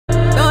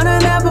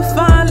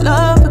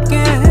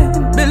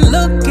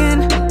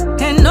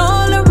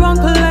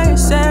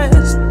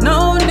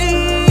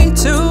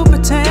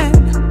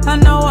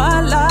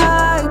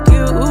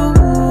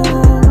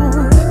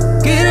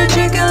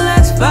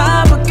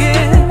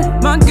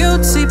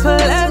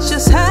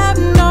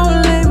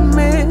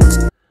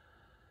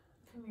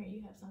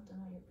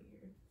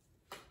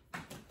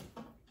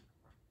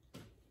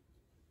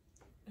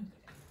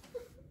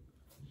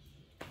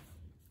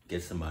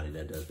Get somebody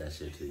that does that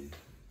shit to you.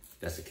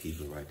 That's a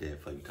keeper right there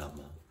for you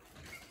talking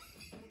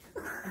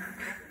about.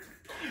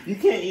 You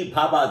can't eat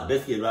Popeye's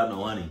biscuit without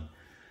no honey.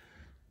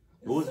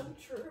 It's so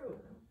true.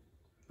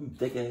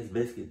 Thick ass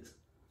biscuits.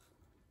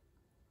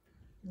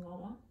 You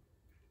want one?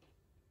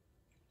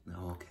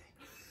 No, okay.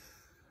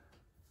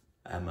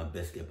 I had my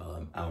biscuit about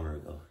an hour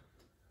ago.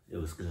 It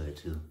was good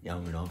too. Y'all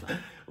know.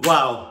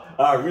 Wow.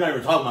 All right, we're not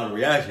even talking about the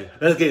reaction.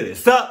 Let's get it.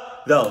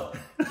 Stop, though.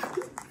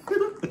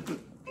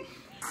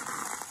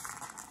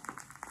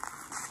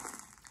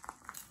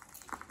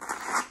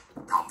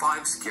 Top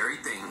 5 scary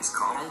things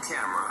caught on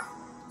camera.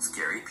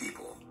 Scary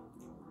people.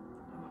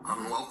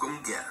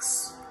 Unwelcome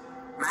guests.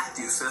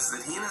 Matthew says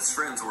that he and his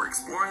friends were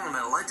exploring an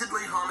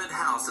allegedly haunted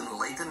house in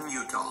Layton,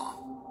 Utah.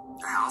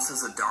 The house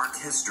has a dark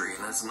history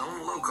and is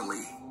known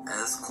locally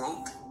as,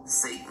 quote,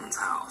 Satan's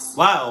house.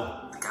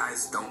 Wow. The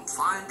guys don't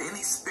find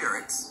any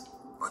spirits,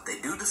 but they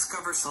do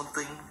discover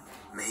something,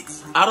 maybe...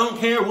 I don't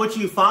care what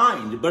you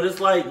find, but it's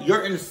like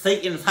you're in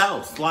Satan's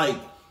house. Like,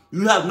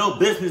 you have no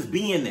business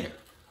being there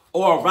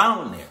or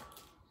around there.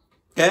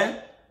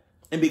 Okay?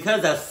 And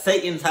because that's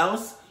Satan's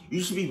house,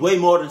 you should be way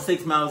more than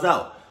 6 miles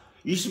out.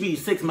 You should be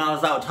 6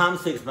 miles out,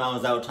 times 6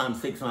 miles out, times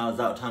 6 miles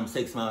out, times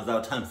 6 miles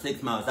out, times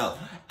 6 miles out.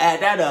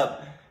 Add that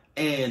up,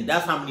 and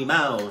that's how many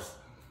miles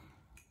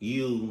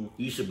you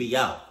should be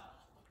out.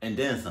 And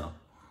then some.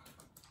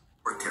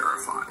 We're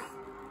terrifying.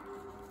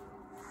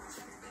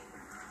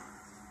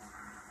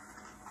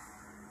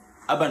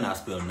 I better not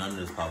spill none of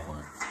this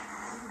popcorn.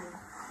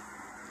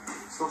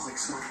 Smells like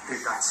smoke. I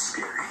think that's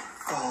scary.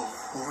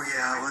 Oh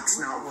yeah, let's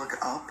not look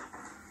up.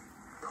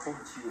 Told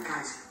you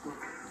guys,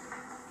 look.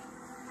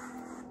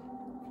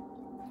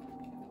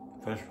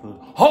 Fresh food.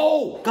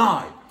 Oh,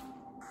 God!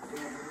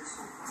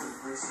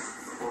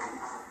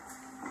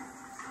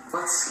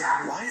 Let's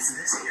scatter. Why is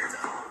this here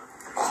though?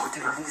 Oh,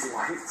 dude, are these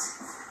lights?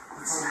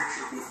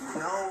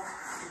 No,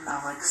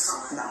 Alex,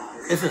 no.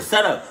 It's a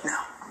setup. No.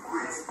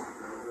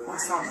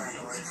 Let's not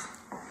light.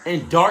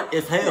 And dark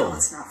as hell.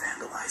 Let's not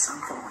vandalize. I'm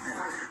going in.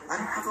 I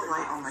don't have a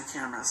light on my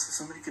camera, so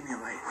somebody give me a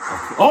light.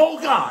 Oh,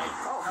 God!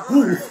 Oh,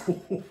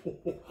 hello.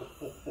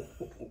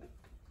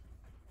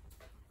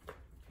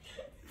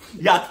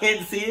 Y'all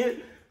can't see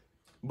it,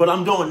 but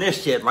I'm doing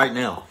this shit right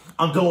now.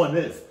 I'm doing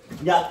this.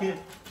 Y'all can't.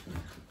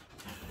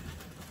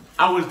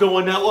 I was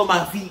doing that with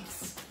my feet.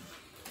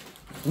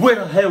 Where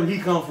the hell he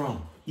come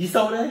from? You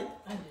saw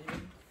that? I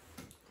did.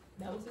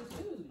 That was his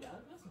food,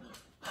 y'all.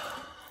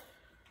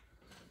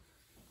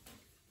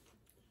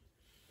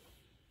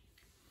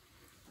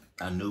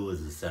 I knew it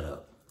was a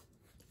setup.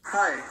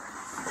 Hi.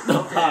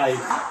 Hi.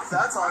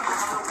 That's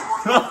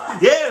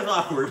awkward. Yeah, it's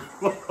awkward.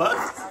 What?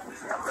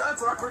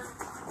 That's awkward.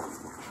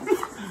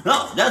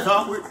 No, that's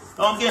awkward.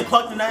 Oh, I'm getting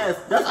plucked in the ass.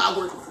 That's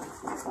awkward.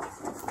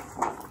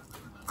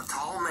 A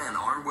tall man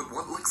armed with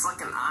what looks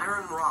like an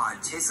iron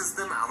rod chases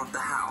them out of the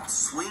house,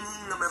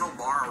 swinging the metal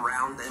bar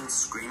around and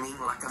screaming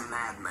like a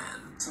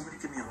madman. Somebody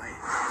give me a light.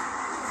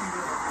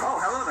 Oh,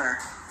 hello there.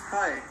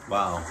 Hi.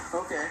 Wow.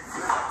 Okay.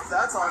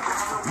 That's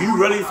awkward. You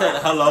really said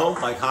hello,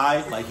 like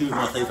hi, like he was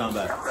gonna say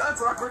something back.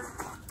 That's awkward.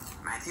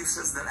 Matthew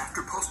says that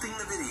after posting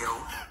the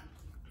video,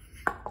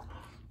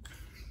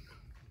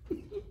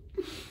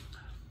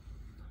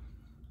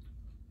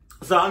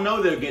 So I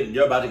know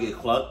they're about to get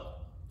clucked.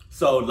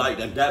 So like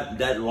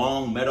that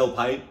long metal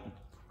pipe,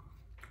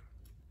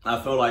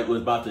 I feel like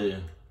was about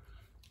to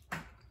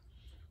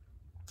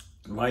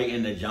right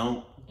in the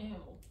jump. Ew.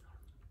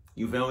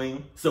 You feel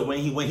me? So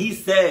when he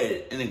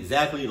said and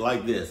exactly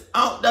like this,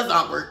 oh, that's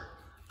awkward.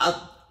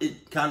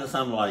 It kind of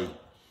sounded like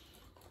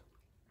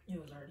It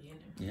was already in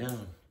there. yeah,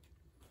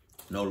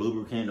 no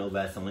lubricant, no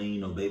Vaseline,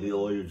 no baby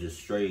oil, just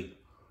straight.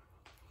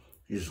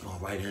 You're just going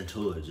right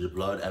into it, just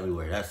blood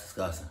everywhere. That's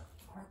disgusting.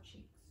 Heart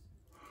cheeks.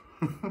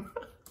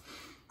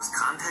 was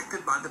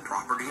contacted by the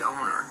property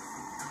owner.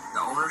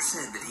 The owner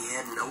said that he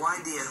had no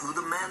idea who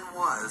the man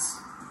was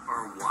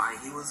or why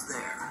he was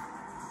there.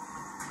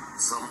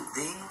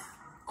 Something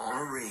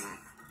on a ring.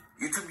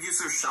 YouTube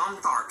user Sean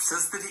Tharp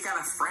says that he got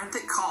a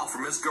frantic call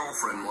from his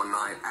girlfriend one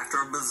night after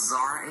a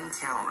bizarre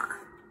encounter.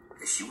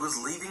 As she was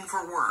leaving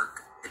for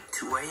work at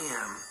 2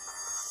 a.m.,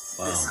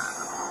 this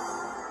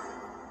happened.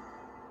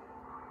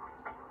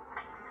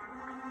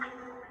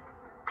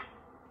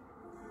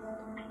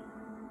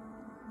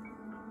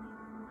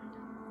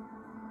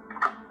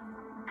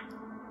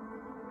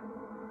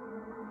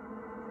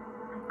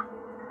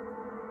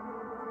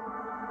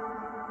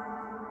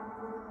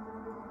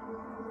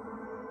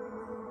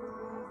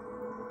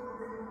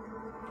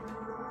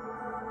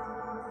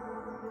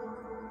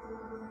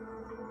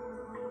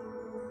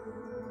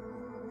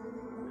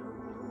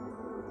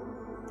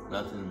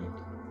 Nothing.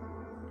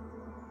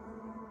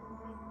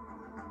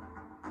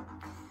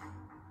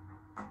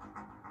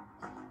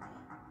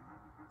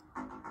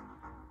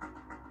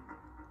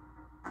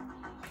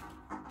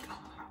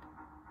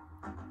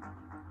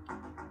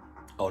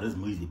 Oh, this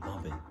music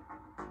bumping.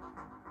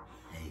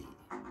 Hey.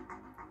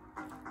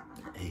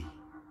 Hey.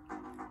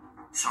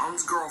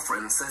 Sean's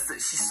girlfriend says that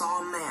she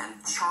saw a man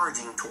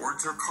charging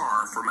towards her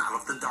car from out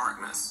of the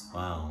darkness.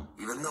 Wow.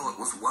 Even though it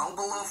was well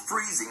below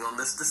freezing on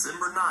this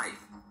December night,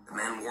 the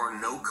man wore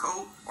no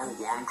coat or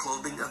warm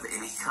clothing of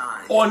any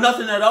kind. Or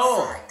nothing at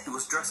all. In fact, he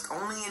was dressed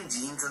only in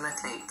jeans and a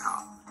tank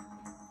top.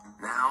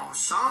 Now,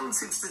 Sean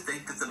seems to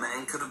think that the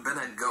man could have been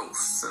a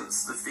ghost,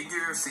 since the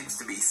figure seems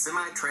to be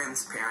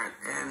semi-transparent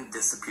and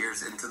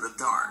disappears into the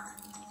dark.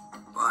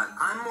 But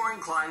I'm more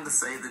inclined to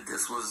say that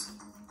this was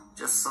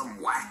just some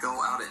wacko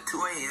out at 2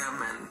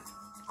 a.m. and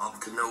up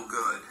to no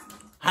good.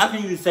 How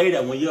can you say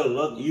that when you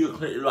look, you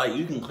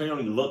can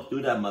clearly look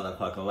through that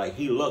motherfucker? Like,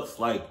 he looks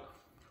like,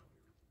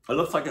 it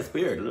looks like a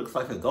spirit. It looks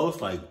like a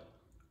ghost. Like,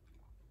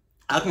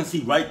 I can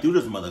see right through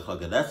this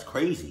motherfucker. That's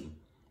crazy.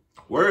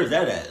 Where is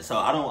that at? So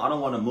I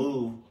don't want to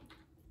move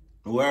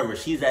wherever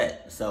she's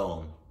at.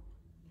 So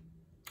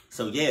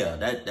yeah,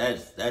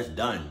 that's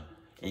done.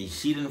 And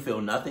she didn't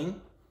feel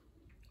nothing.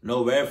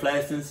 No red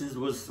flag sentences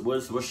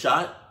was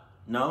shot.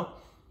 No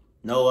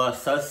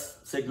sus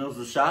signals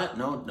were shot.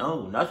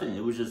 No, nothing.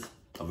 It was just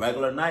a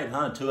regular night,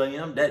 huh? 2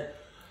 a.m. That,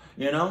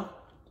 you know,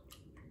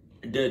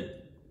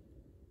 the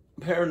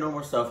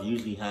paranormal stuff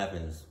usually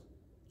happens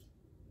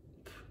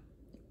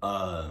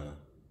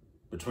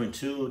between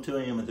 2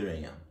 a.m. and 3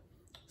 a.m.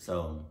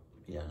 So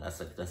yeah,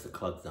 that's a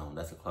cluck zone.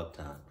 That's a cluck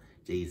time.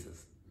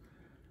 Jesus.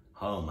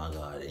 Oh my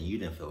God. And you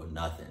didn't feel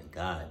nothing.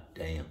 God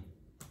damn.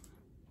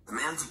 The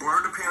man's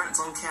blurred appearance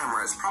on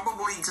camera is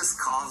probably just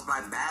caused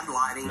by bad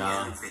lighting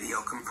and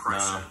video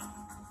compression.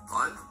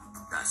 But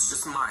that's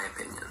just my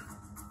opinion.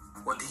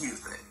 What do you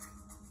think?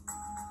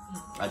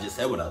 I just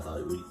said what I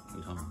thought.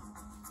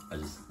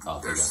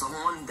 There's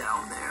someone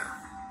down there.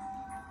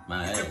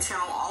 My YouTube ass.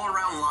 channel All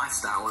Around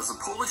Lifestyle is a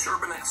Polish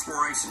urban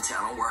exploration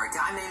channel where a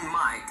guy named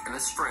Mike and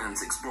his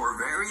friends explore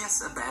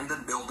various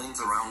abandoned buildings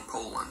around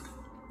Poland.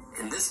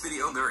 In this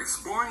video, they're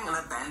exploring an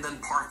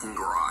abandoned parking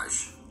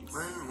garage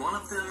when one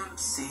of them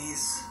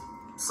sees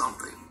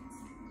something.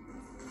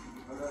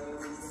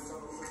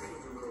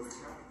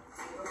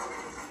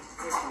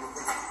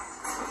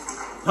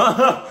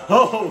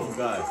 Oh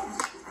God.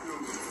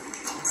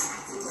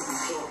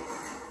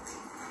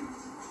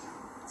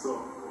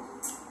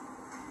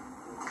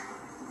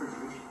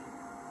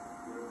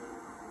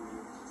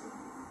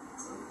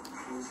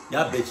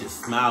 Y'all bitches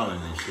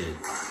smiling and shit.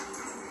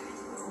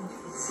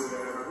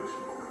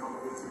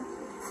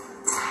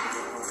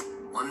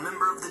 One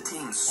member of the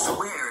team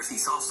swears he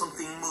saw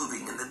something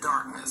moving in the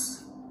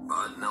darkness,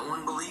 but no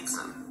one believes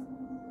him.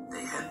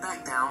 They head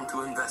back down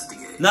to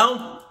investigate.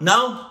 No.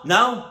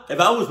 If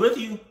I was with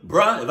you,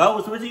 bruh, if I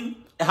was with you,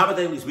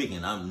 hypothetically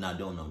speaking, I'm not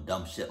doing no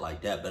dumb shit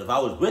like that, but if I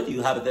was with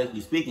you,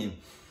 hypothetically speaking,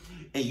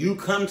 and you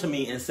come to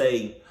me and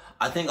say,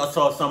 I think I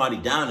saw somebody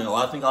down there, or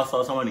I think I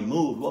saw somebody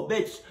move. Well,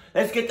 bitch,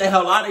 let's get the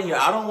hell out of here.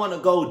 I don't want to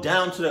go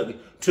down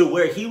to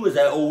where he was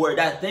at or where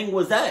that thing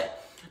was at.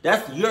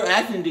 That's your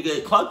acting to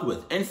get clucked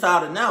with,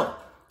 inside and out,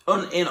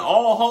 in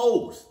all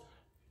holes.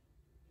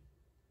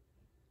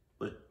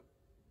 But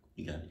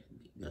you got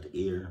the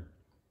ear,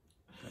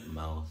 you got the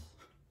mouth,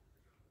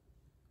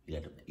 you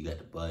got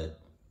the butt.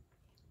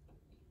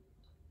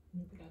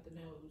 You got the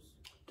nose.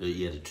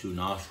 The 2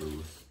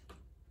 nostrils.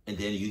 And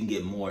then you can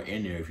get more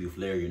in there if you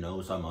flare your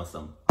nose. Talking about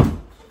something.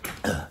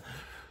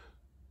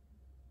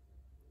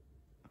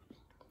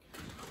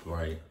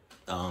 Right.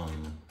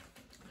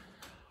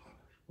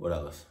 What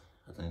else?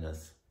 I think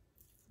that's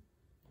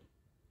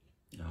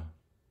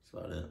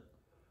about it.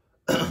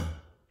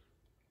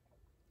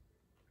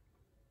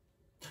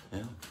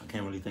 Yeah, I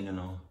can't really think of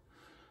no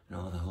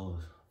other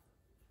hoes.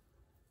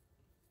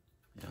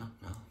 Yeah,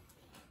 no.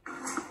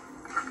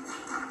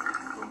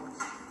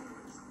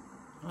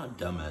 Oh,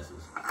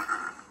 dumbasses.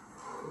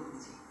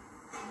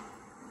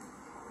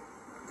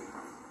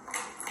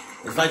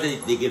 It's like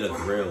they get a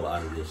thrill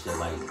out of this shit.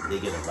 Like, they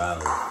get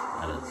aroused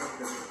out of it.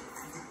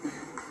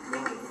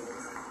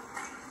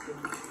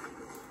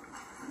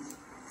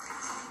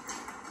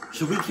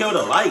 Should we kill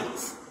the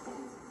lights?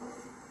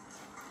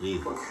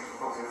 Jesus.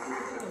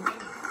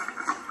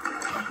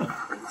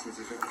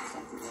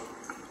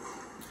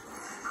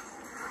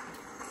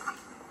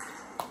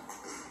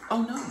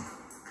 Oh no.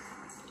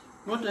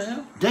 What the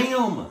hell?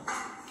 Damn.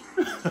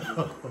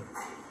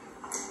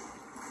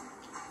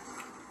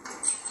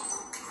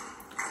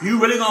 You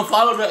really gonna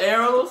follow the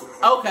arrows?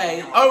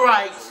 Okay, all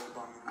right.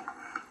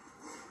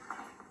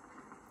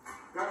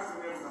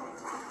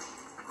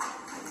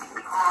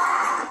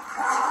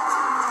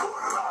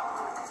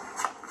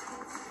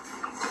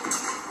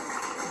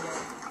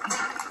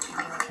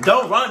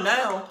 Don't run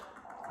now.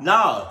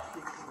 No,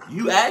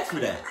 you asked for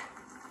that.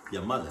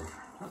 Your mother.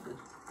 Okay.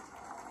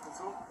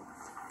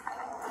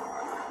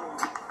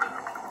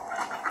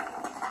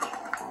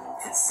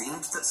 It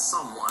seems that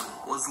someone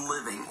was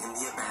living in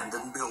the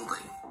abandoned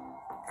building,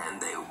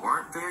 and they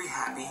weren't very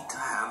happy to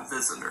have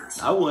visitors.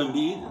 I wouldn't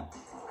be either.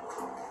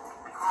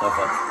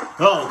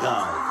 Oh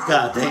God,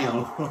 God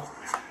damn.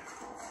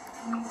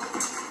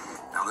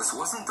 Now this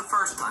wasn't the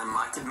first time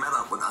Mike had met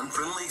up with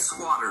unfriendly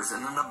squatters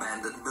in an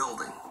abandoned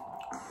building.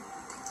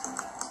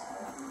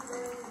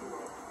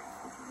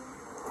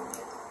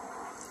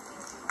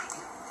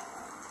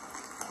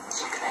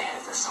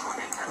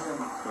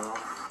 No.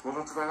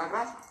 Można tutaj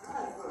nagrać?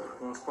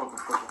 No spoko,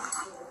 spoko.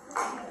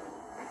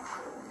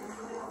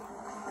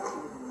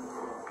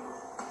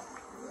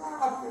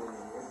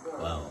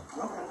 Wow.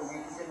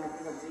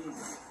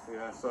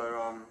 Yeah, so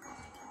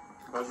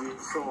as you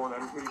saw,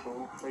 them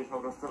people, they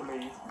told us to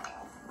leave.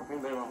 I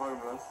think they were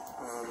homeless,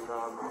 and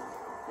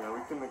yeah,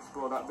 we couldn't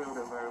explore that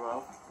building very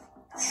well.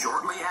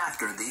 Shortly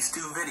after these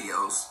two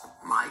videos,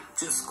 Mike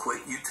just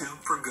quit YouTube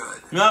for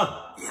good.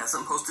 No. He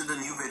hasn't posted a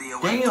new video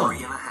in Damn.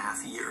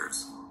 3.5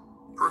 years.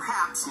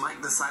 Perhaps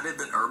Mike decided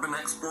that urban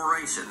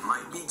exploration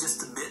might be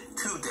just a bit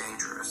too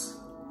dangerous,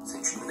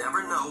 since you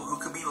never know who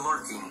could be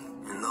lurking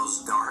in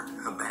those dark,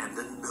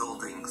 abandoned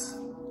buildings.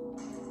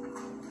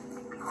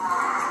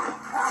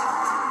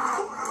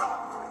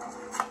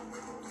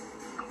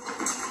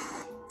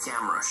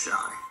 Camera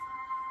shy.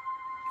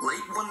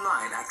 Late one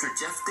night after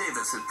Jeff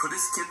Davis had put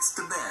his kids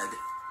to bed,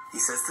 he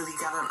says that he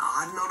got an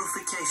odd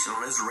notification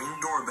on his Ring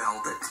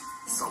doorbell that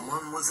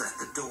someone was at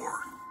the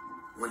door.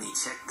 When he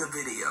checked the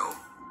video,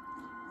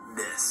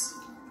 this.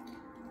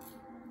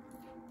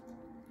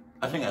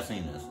 I think I've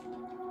seen this.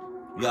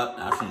 Yup,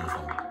 I've seen this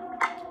one.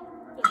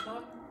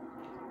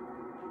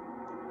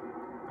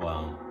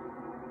 Wow.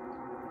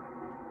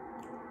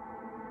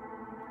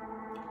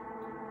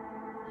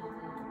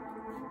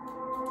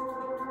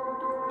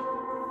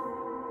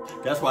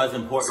 That's why it's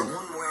important.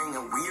 Someone wearing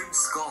a weird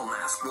skull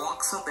mask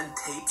walks up and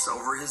tapes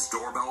over his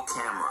doorbell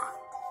camera.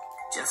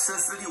 Jeff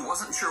says that he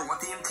wasn't sure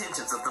what the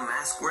intentions of the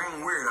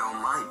mask-wearing weirdo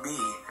might be,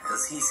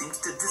 as he seems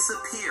to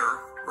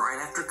disappear right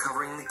after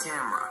covering the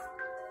camera.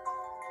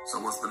 So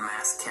was the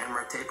masked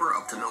camera taper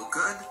up to no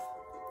good?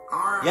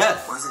 Or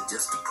yes. Was it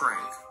just a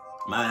prank?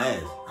 My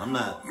ass. I'm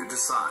not. You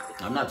decide.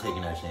 I'm not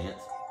taking that chance.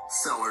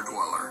 Cellar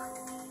Dweller.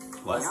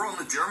 What? Over on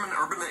the German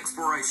urban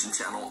exploration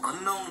channel,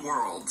 Unknown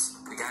Worlds,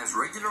 the guys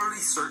regularly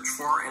search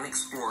for and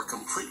explore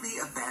completely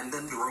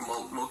abandoned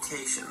remote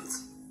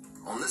locations.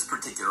 On this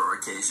particular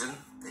occasion,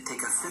 they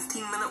take a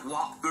 15-minute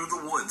walk through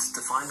the woods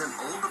to find an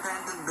old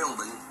abandoned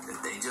building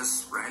that they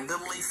just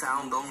randomly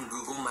found on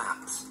Google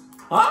Maps.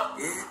 Huh?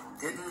 It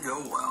didn't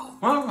go well.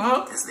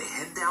 Huh? As they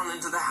head down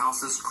into the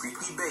house's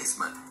creepy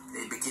basement,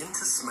 they begin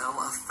to smell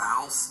a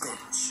foul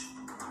stench.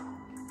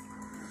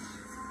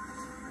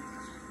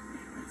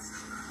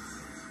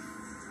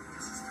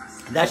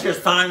 That's your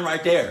sign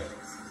right there.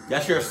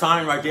 That's your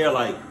sign right there.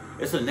 Like,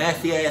 it's a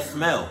nasty ass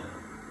smell.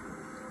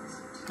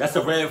 That's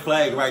a red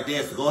flag right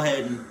there. So go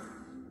ahead and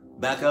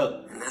back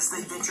up. And as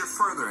they venture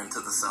further into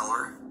the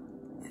cellar,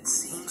 it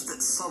seems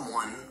that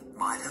someone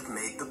might have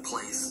made the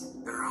place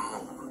their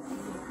home.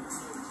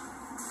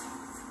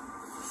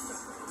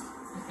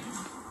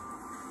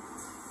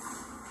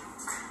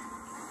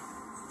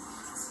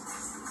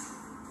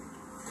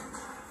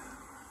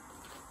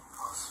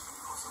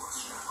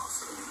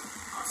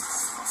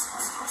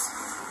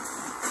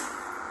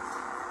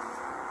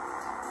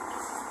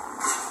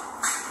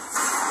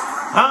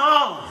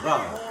 Oh,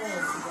 God.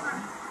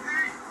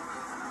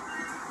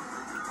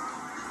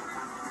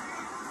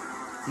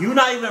 You're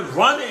not even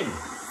running.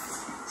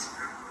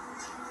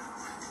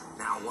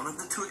 Now, one of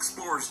the two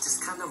explorers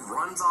just kind of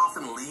runs off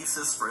and leaves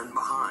his friend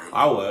behind.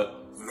 I would.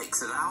 He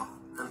makes it out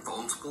and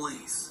phones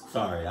police.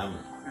 Sorry, I'm...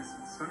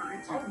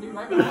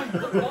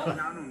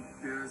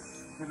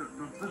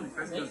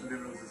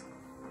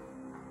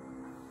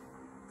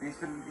 Ich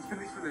bin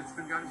nicht verletzt,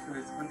 bin gar nicht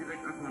verletzt. Ich kann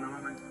direkt abholen,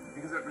 aber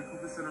wie gesagt, mein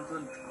Kumpel ist ja noch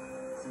drin.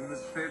 Sie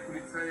müssen schnell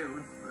Polizei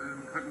und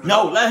Krankenwagen.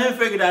 No, let him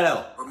figure that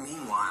out. But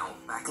meanwhile,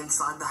 back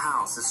inside the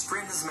house, his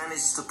friend has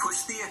managed to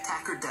push the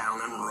attacker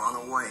down and run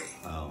away.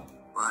 Oh.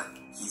 But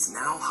he's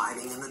now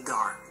hiding in the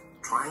dark,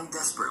 trying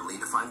desperately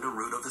to find a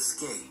route of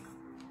escape.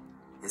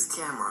 His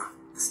camera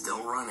is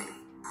still running.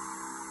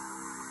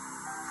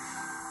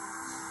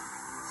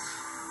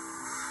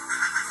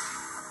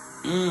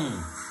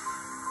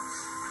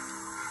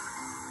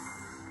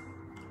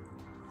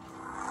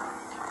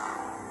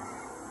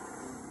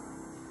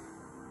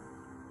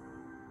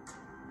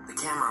 The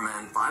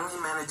cameraman finally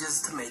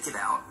manages to make it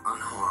out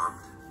unharmed.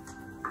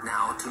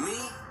 Now, to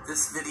me,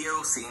 this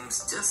video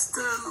seems just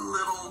a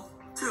little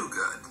too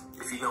good,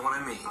 if you know what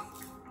I mean.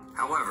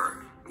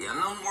 However, the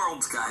Unknown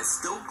Worlds guys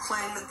still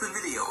claim that the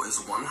video is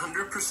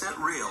 100%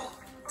 real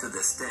to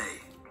this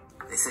day.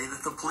 They say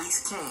that the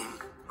police came,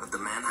 but the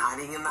man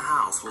hiding in the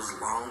house was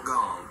long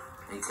gone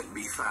and couldn't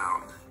be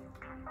found.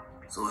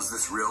 So is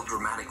this real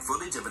dramatic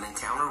footage of an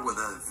encounter with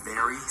a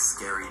very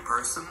scary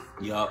person?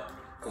 Yup.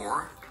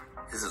 Or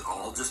is it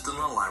all just an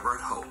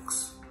elaborate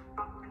hoax?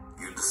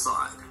 You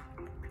decide.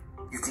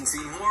 You can see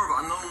more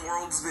of Unknown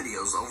Worlds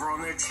videos over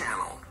on their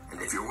channel,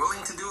 and if you're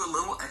willing to do a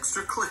little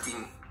extra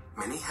clicking,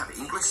 many have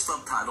English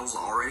subtitles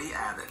already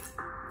added.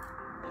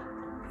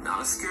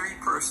 Not a scary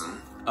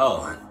person,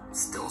 but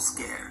still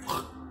scared.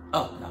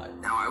 Oh, no.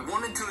 Now, I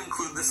wanted to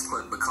include this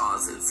clip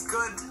because it's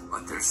good,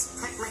 but there's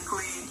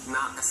technically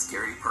not a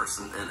scary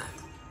person in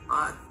it.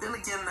 But then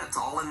again, that's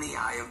all in the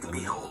eye of the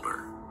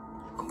beholder.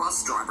 A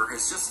bus driver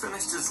has just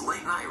finished his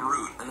late-night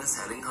route and is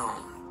heading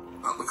home.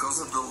 But because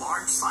of the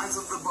large size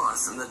of the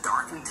bus and the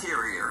dark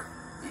interior,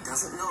 he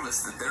doesn't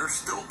notice that there are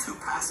still two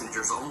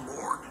passengers on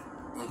board.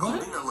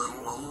 including a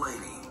little old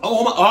lady.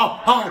 Oh my,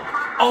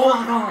 oh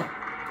my God.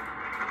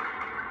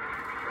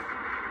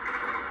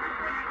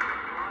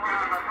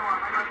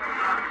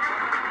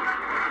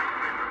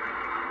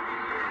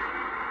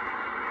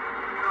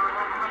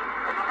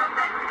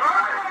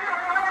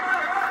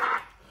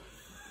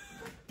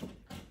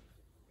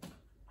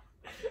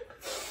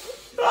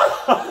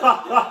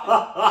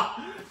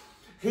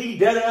 He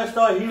dead ass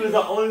thought he was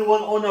the only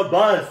one on the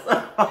bus.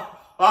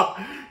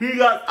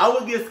 I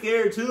would get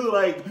scared too.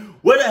 Like,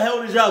 where the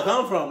hell did y'all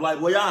come from? Like,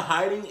 were y'all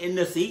hiding in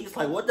the seats?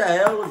 Like, what the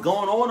hell is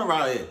going on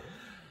around here?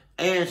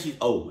 And she's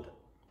old.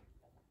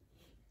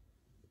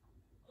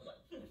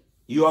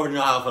 You already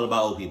know how I feel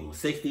about old people.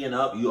 60 and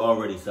up, you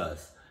already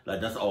sus. Like,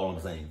 that's all I'm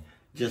saying.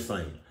 Just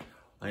saying.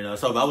 You know,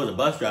 so if I was a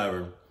bus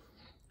driver,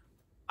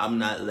 I'm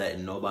not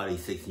letting nobody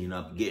 60 and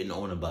up getting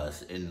on a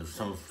bus. And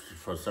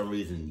for some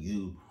reason,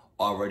 you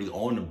already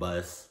on the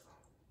bus,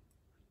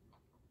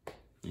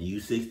 and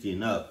you 60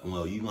 and up,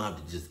 well, you're going to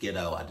have to just get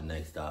out at the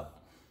next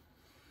stop.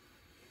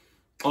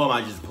 Or I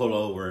might just pull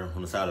over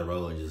on the side of the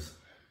road and just,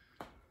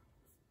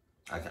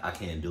 I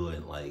can't do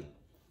it. Like,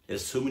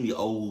 there's too many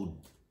old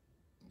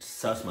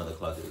sus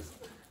motherfuckers.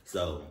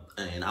 So,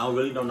 and I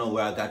really don't know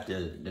where I got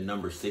the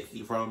number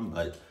 60 from,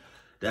 but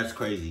that's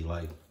crazy.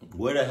 Like,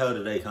 where the hell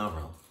did they come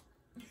from?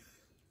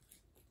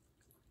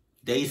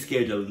 They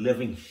scared the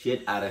living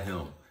shit out of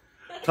him.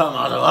 Talking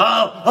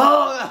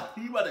about,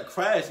 he about to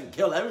crash and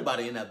kill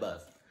everybody in that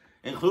bus,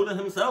 including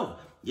himself.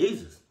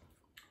 Jesus.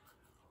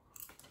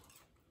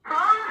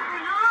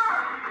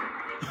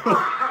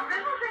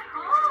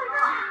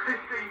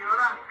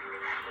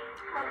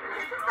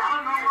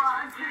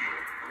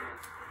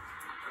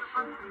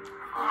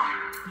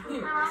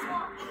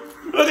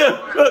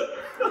 Look.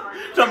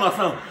 Tell my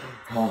son.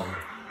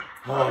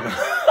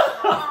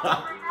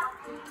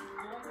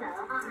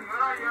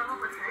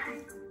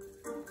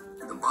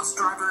 The bus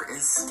driver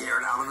is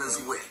scared out of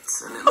his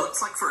wits, and it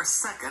looks like for a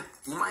second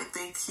he might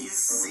think he's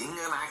seeing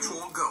an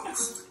actual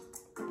ghost.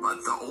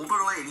 But the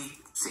older lady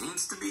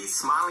seems to be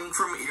smiling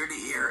from ear to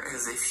ear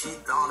as if she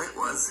thought it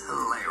was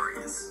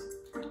hilarious.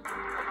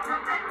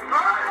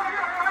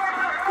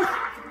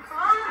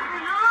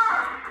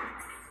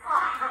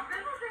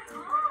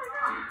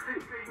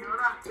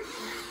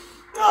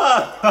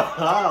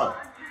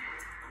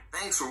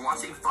 Thanks for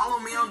watching. Follow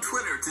me on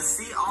Twitter to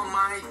see all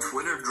my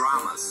Twitter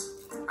dramas.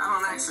 I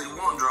don't actually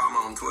want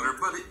drama on Twitter,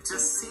 but it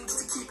just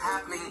seems to keep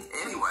happening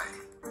anyway.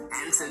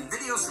 And send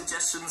video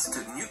suggestions to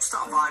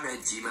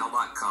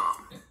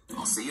nukestop5@gmail.com.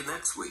 I'll see you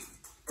next week.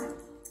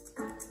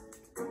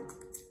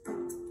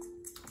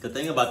 The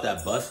thing about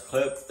that bus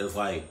clip is,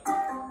 like,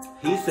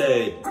 he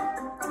said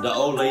the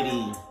old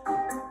lady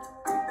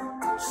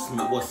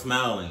was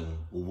smiling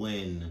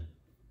when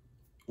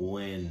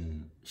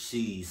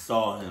she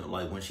saw him,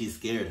 like when she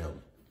scared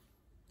him.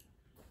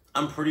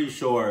 I'm pretty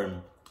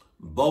sure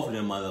both of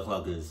them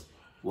motherfuckers,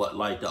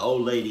 like the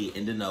old lady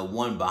and then the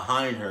one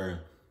behind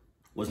her,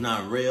 was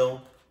not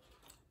real.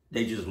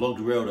 They just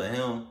looked real to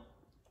him.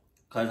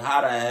 Cause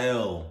how the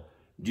hell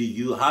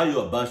how you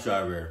a bus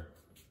driver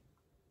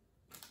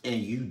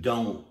and you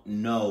don't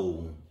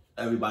know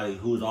everybody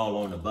who's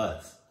all on the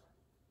bus?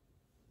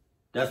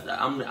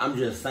 I'm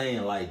just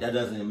saying, like, that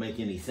doesn't make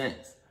any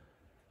sense.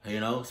 You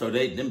know? So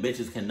them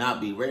bitches cannot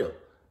be real.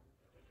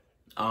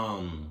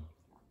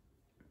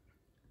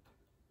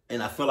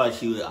 And I feel like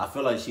she was up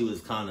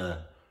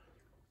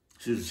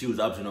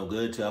to no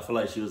good too. I feel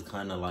like she was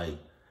kind of like,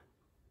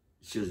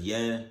 she was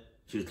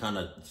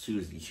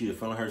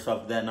feeling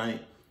herself that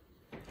night.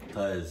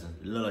 Cause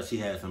it looked like she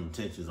had some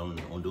intentions on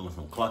doing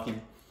some clucking.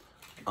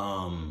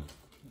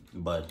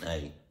 But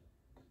hey,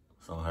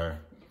 it's on her.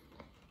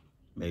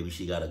 Maybe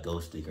she got a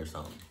ghost stick or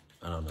something.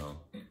 I don't know.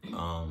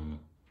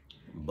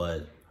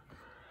 But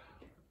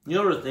you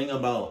know the thing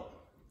about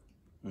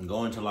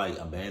going to like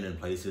abandoned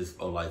places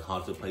or like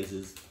haunted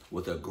places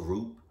with a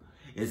group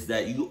is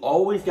that you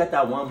always got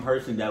that one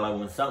person that, like,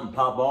 when something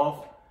pop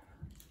off,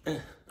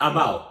 I'm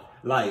out.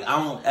 Like,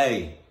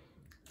 hey,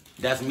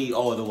 that's me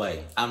all the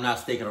way. I'm not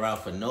sticking around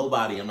for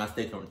nobody.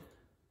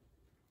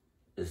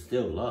 It's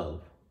still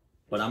love.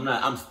 But I'm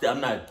not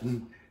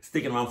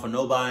sticking around for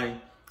nobody.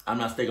 I'm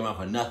not sticking around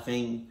for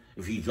nothing.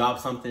 If you drop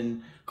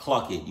something,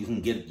 clock it. You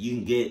can get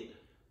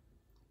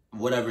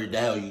whatever the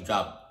hell you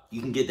drop.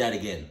 You can get that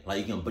again.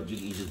 Like,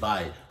 you just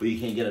buy it. But you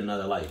can't get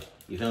another life.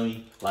 You feel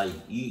me? Like,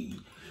 Y'all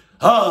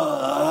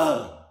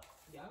gonna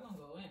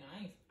go in.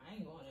 I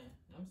ain't going in.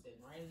 I'm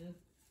sitting right in this.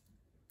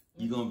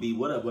 You gonna be,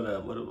 what did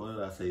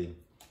I say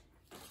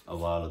a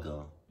while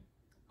ago?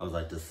 I was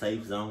like, the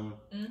safe zone,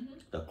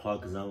 the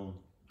cluck zone,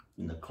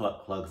 and the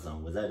cluck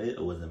zone. Was that it,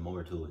 or was there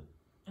more to it?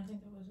 I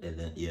think that was it. And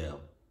then, yeah.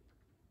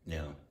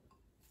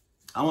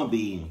 I want to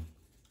be,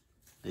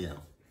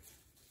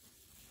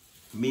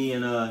 me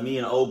and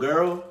old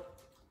girl,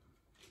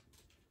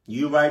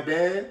 you right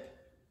there.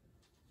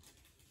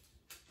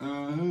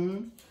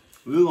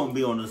 We're gonna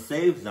be on the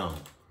safe zone.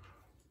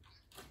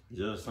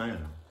 Just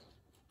saying.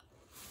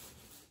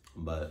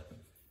 But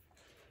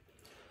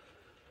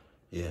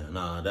yeah,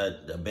 nah,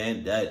 that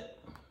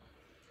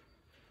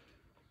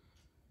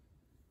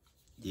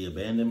the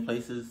abandoned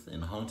places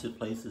and haunted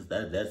places,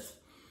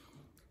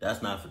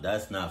 that's not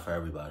for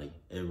everybody.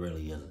 It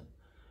really isn't.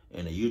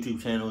 And the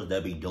YouTube channels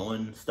that be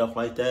doing stuff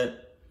like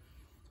that,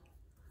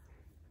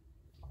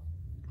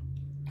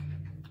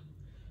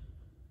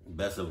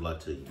 best of luck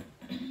to you.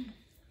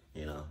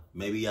 You know,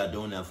 maybe y'all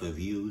doing that for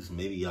views,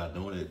 maybe y'all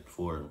doing it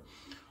for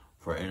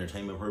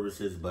entertainment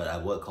purposes, but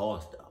at what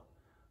cost though?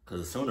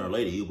 Because sooner or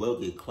later you will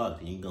get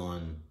clucked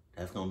and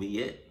that's gonna be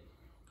it.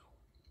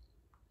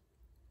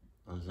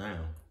 I'm saying.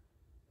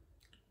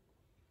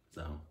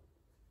 So,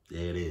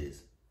 there it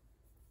is.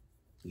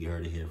 You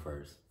heard it here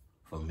first.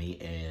 From me.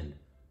 And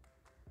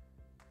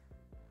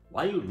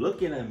why you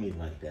looking at me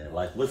like that?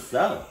 Like, what's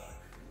up?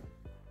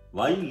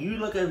 Why you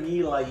look at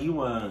me like you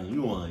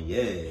want,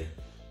 yeah.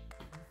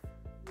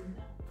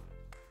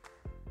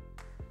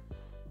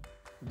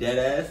 Dead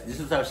ass? This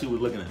is how she was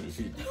looking at me.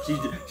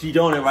 She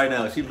doing it right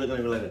now. She's looking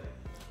at me like that.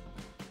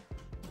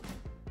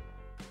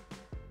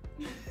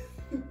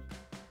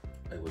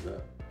 Hey, what's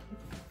up?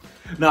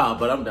 Nah,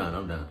 but I'm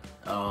done.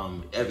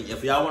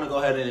 If y'all want to go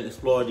ahead and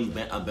explore these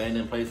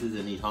abandoned places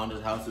and these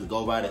haunted houses,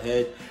 go right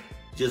ahead.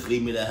 Just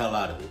leave me the hell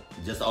out of it.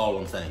 Just all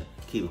I'm saying.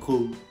 Keep it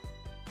cool.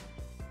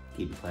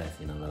 Keep it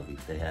classy, and I love you.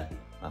 Stay happy.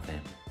 My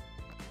family.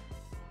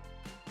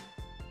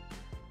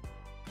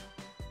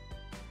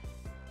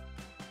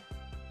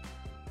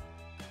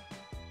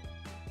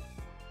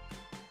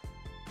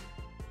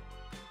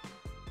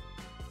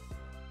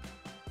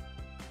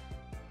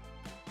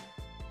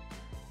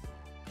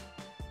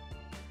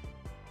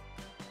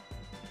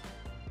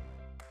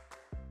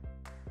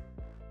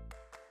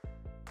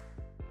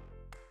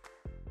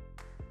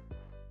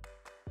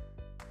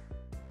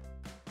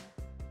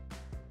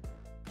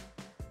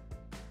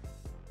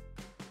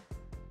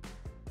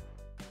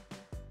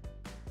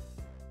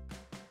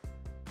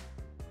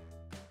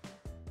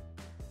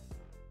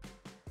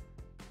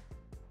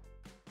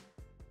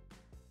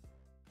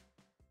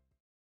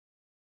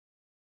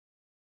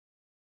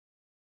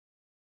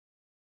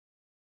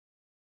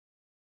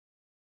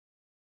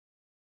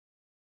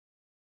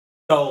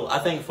 So I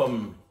think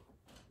from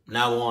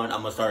now on,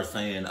 I'm gonna start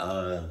saying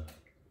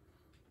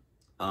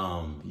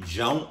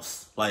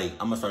junks. Like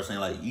I'm gonna start saying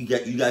like you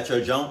got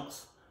your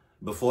junks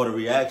before the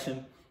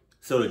reaction.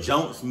 So the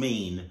junks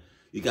mean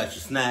you got your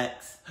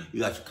snacks,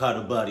 you got your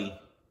Cuddle Buddy,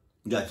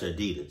 you got your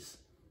Adidas.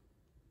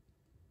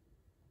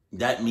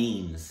 That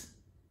means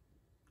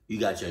you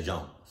got your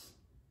junks.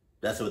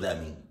 That's what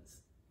that means.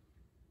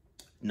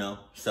 No.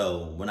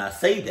 So when I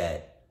say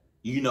that,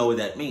 you know what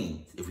that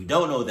means. If you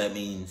don't know what that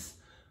means,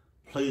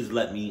 please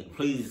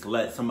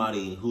let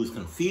somebody who's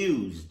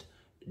confused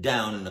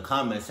down in the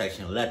comment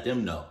section, let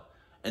them know.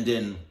 And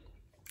then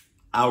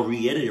I'll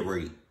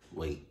reiterate.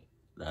 Wait,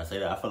 did I say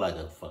that? I feel like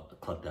I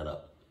clucked that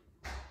up.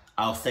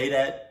 I'll say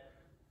that,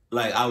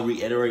 like I'll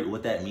reiterate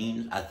what that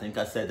means. I think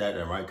I said that in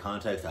the right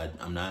context.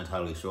 I'm not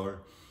entirely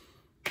sure.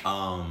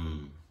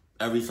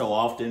 Every so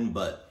often,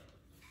 but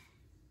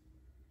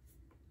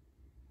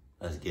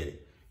let's get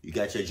it. You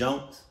got your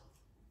junks?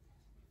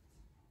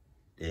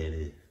 There it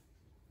is.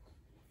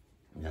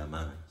 You got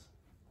mine.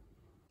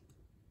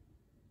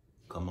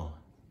 Come on.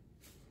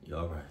 You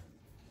all right?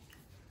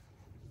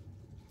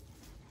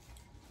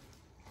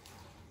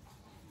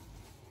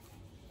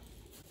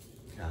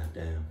 God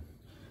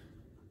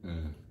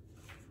damn.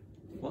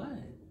 What?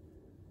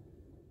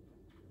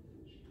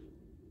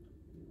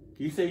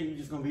 You say you're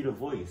just gonna be the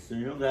voice, so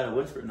you don't gotta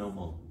whisper no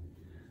more.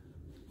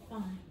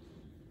 Fine.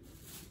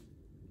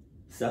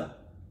 So?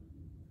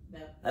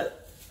 No.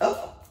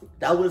 Oh,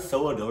 that was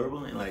so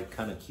adorable and like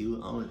kind of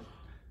cute.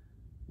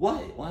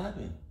 What? What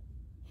happened?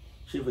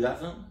 She forgot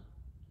something?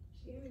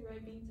 She gave me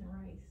red beans and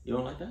rice. You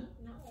don't like that?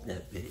 No.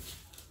 That bitch.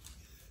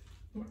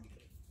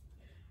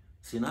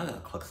 See, now I gotta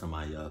cluck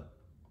somebody up.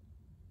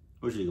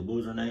 What's she? What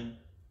was her name?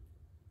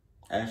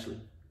 Ashley?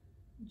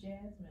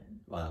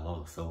 Jasmine. Wow, I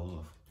was so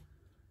off.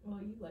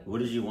 Well, you like What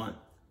did you want?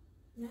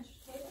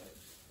 mashed potatoes.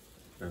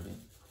 Red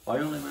Why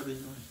you don't like red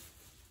beans and rice?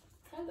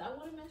 Because I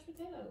wanted mashed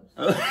potatoes.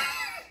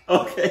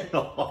 Okay.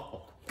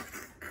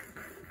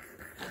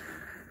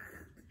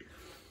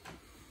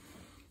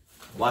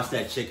 Watch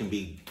that chicken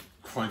be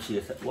crunchy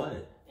as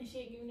what? And she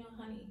ain't give me no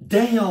honey.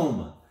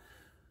 Damn!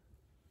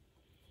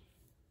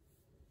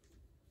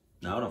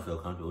 Now I don't feel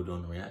comfortable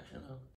doing the reaction though.